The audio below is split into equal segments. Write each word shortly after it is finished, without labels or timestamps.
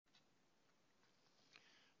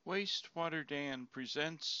WasteWater Dan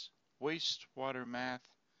presents wastewater math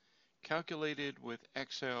calculated with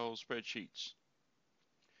Excel spreadsheets.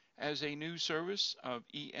 As a new service of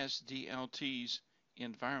ESDLT's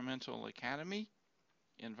Environmental Academy,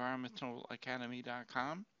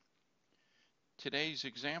 environmentalacademy.com. Today's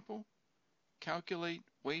example, calculate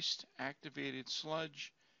waste activated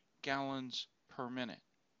sludge gallons per minute.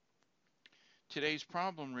 Today's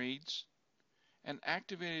problem reads, an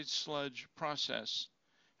activated sludge process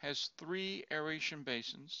has 3 aeration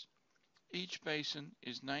basins. Each basin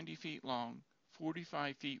is 90 feet long,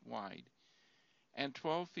 45 feet wide, and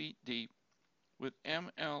 12 feet deep with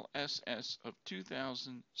MLSS of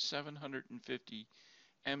 2,750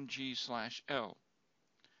 mg/L.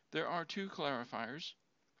 There are 2 clarifiers.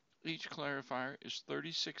 Each clarifier is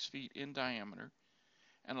 36 feet in diameter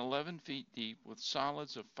and 11 feet deep with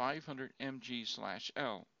solids of 500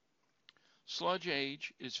 mg/L. Sludge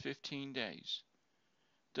age is 15 days.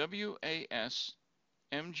 WAS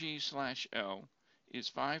mg/L is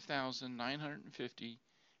 5,950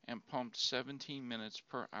 and pumped 17 minutes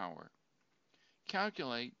per hour.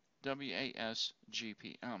 Calculate WAS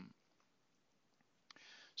GPM.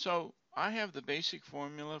 So I have the basic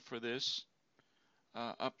formula for this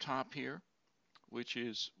up top here, which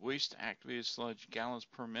is waste activated sludge gallons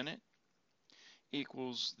per minute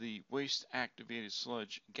equals the waste activated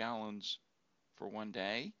sludge gallons for 1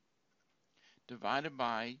 day divided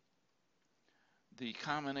by the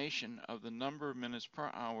combination of the number of minutes per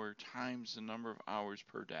hour times the number of hours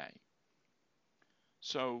per day.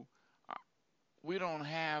 So we don't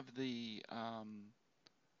have the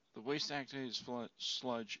waste activated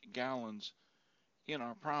sludge gallons in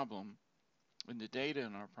our problem, in the data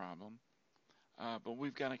in our problem, but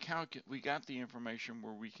we got the information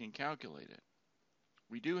where we can calculate it.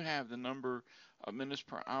 We do have the number of minutes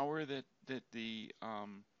per hour that the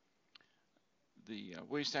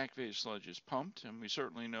waste activated sludge is pumped, and we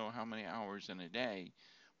certainly know how many hours in a day,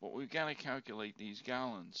 but we've got to calculate these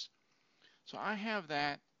gallons. So I have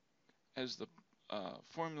that as the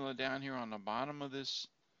formula down here on the bottom of this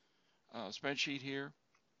spreadsheet here.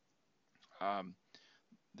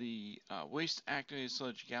 The waste activated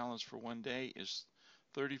sludge gallons for 1 day is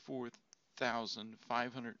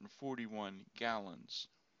 34,541 gallons,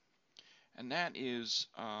 and that is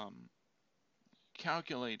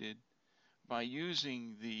calculated by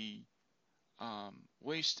using the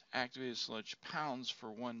waste activated sludge pounds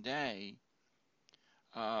for 1 day,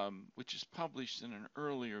 which is published in an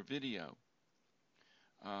earlier video,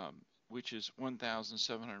 which is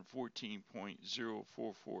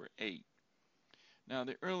 1,714.0448. Now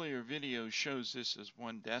the earlier video shows this as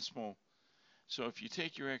 1 decimal, so if you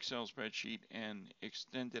take your Excel spreadsheet and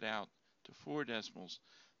extend it out to 4 decimals,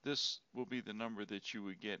 this will be the number that you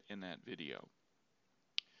would get in that video.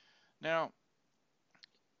 Now,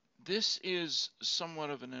 this is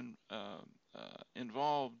somewhat of an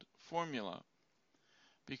involved formula,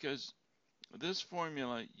 because this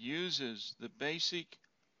formula uses the basic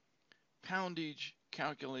poundage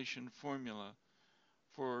calculation formula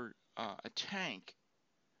for a tank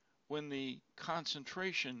when the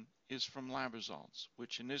concentration is from lab results,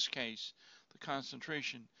 which in this case the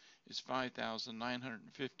concentration is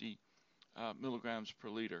 5,950 milligrams per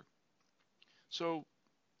liter. So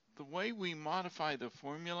the way we modify the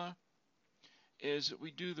formula is that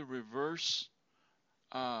we do the reverse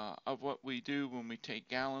of what we do when we take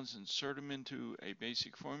gallons and insert them into a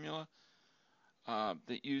basic formula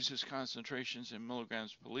that uses concentrations in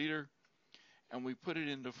milligrams per liter, and we put it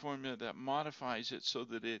into a formula that modifies it so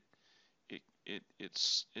that it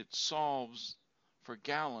solves for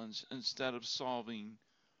gallons instead of solving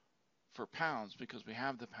for pounds, because we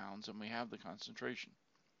have the pounds and we have the concentration.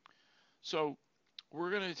 So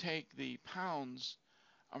we're going to take the pounds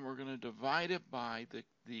and we're going to divide it by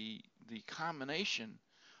the combination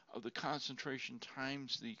of the concentration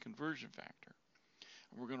times the conversion factor.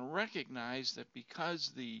 And we're going to recognize that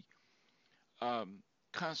because the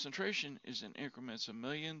concentration is in increments of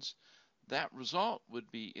millions, that result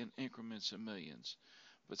would be in increments of millions.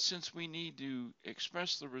 But since we need to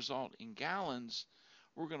express the result in gallons,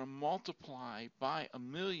 we're going to multiply by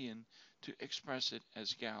 1,000,000 to express it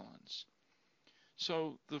as gallons.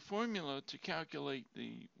 So the formula to calculate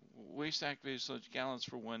the waste activated sludge gallons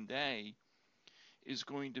for 1 day is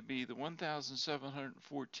going to be the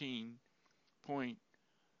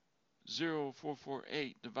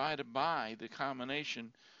 1,714.0448 divided by the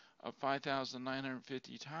combination of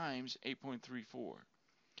 5,950 times 8.34.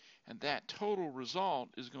 And that total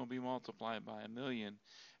result is going to be multiplied by 1,000,000,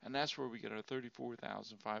 and that's where we get our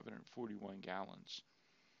 34,541 gallons.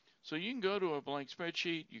 So you can go to a blank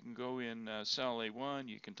spreadsheet, you can go in cell A1,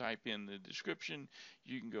 you can type in the description,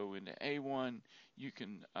 you can go into A1, you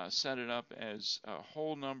can set it up as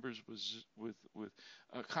whole numbers with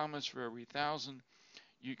comments for every 1,000.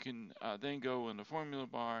 You can then go in the formula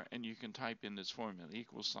bar and you can type in this formula,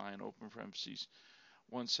 equal sign, open parentheses,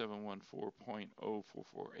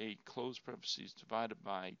 1714.0448, close parentheses, divided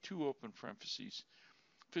by 2 open parentheses,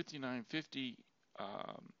 5950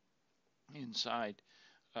 inside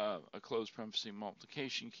a close parenthesis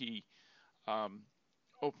multiplication key,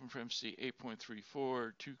 open parenthesis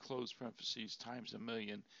 8.34, 2 close parentheses times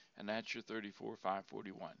 1,000,000, and that's your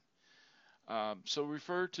 34,541. So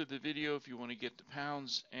refer to the video if you want to get the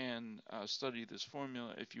pounds, and study this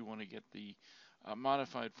formula if you want to get the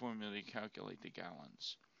modified formula to calculate the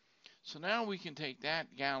gallons. So now we can take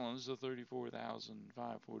that gallons, the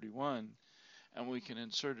 34,541, and we can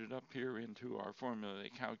insert it up here into our formula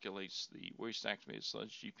that calculates the waste activated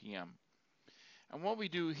sludge GPM. And what we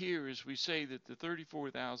do here is we say that the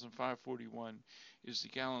 34,541 is the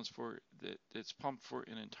gallons that's pumped for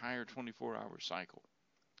an entire 24-hour cycle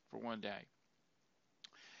for one day.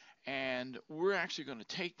 And we're actually going to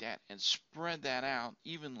take that and spread that out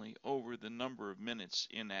evenly over the number of minutes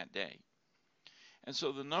in that day. And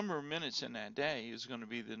so the number of minutes in that day is going to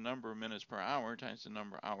be the number of minutes per hour times the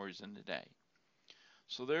number of hours in the day.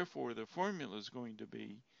 So therefore, the formula is going to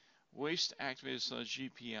be waste activated sludge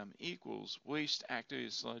GPM equals waste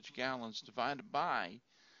activated sludge gallons divided by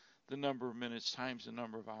the number of minutes times the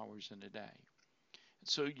number of hours in a day. And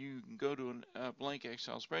so you can go to a blank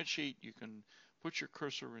Excel spreadsheet, you can put your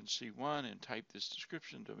cursor in C1 and type this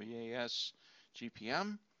description, WAS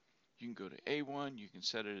GPM. You can go to A1, you can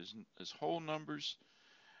set it as whole numbers,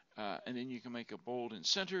 and then you can make it bold and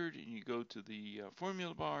centered, and you go to the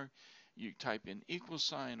formula bar, you type in equal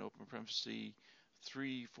sign, open parenthesis,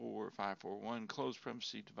 34541, close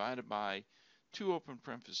parenthesis, divided by 2 open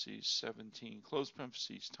parentheses, 17, close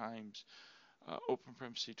parentheses, times open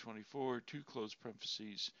parenthesis 24, 2 close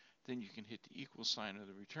parentheses, then you can hit the equal sign of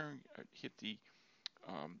the return, hit the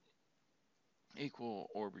equal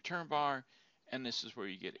or return bar, and this is where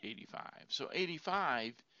you get 85. So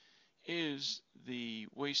 85 is the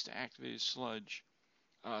waste activated sludge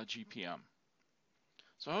GPM.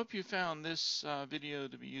 So I hope you found this video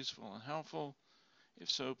to be useful and helpful. If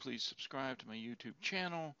so, please subscribe to my YouTube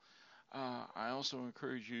channel. I also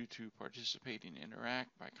encourage you to participate and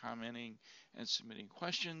interact by commenting and submitting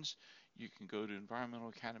questions. You can go to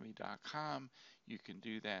environmentalacademy.com. You can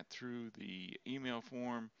do that through the email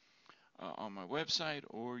form on my website,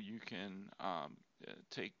 or you can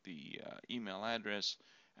take the email address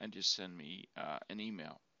and just send me an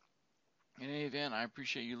email. In any event, I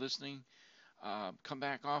appreciate you listening. Come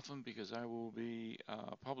back often because I will be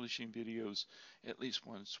publishing videos at least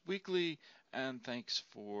once weekly, and thanks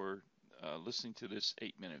for listening to this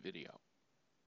 8-minute video.